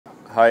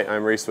Hi,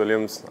 I'm Rhys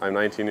Williams. I'm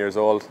 19 years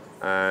old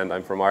and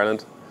I'm from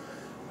Ireland.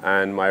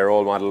 And my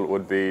role model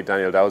would be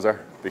Daniel Dowser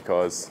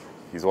because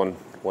he's won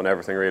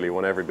everything really,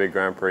 won every big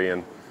Grand Prix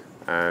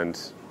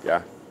and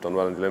yeah, done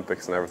well in the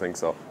Olympics and everything.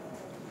 So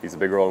he's a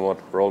big role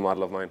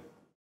model of mine.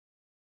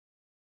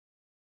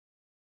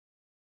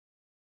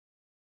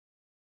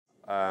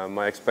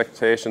 My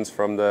expectations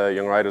from the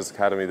Young Riders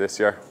Academy this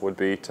year would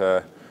be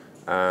to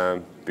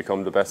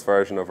become the best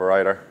version of a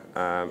rider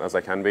as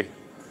I can be.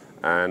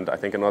 And I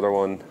think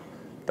another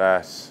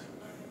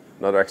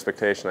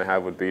expectation I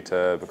have would be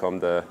to become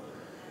the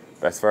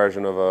best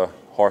version of a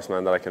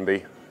horseman that I can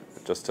be,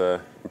 just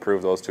to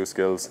improve those two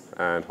skills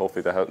and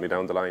hopefully to help me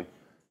down the line.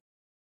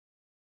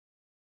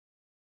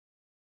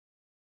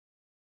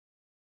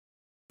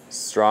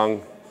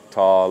 Strong,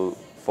 tall,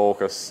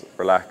 focused,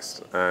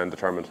 relaxed and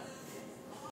determined.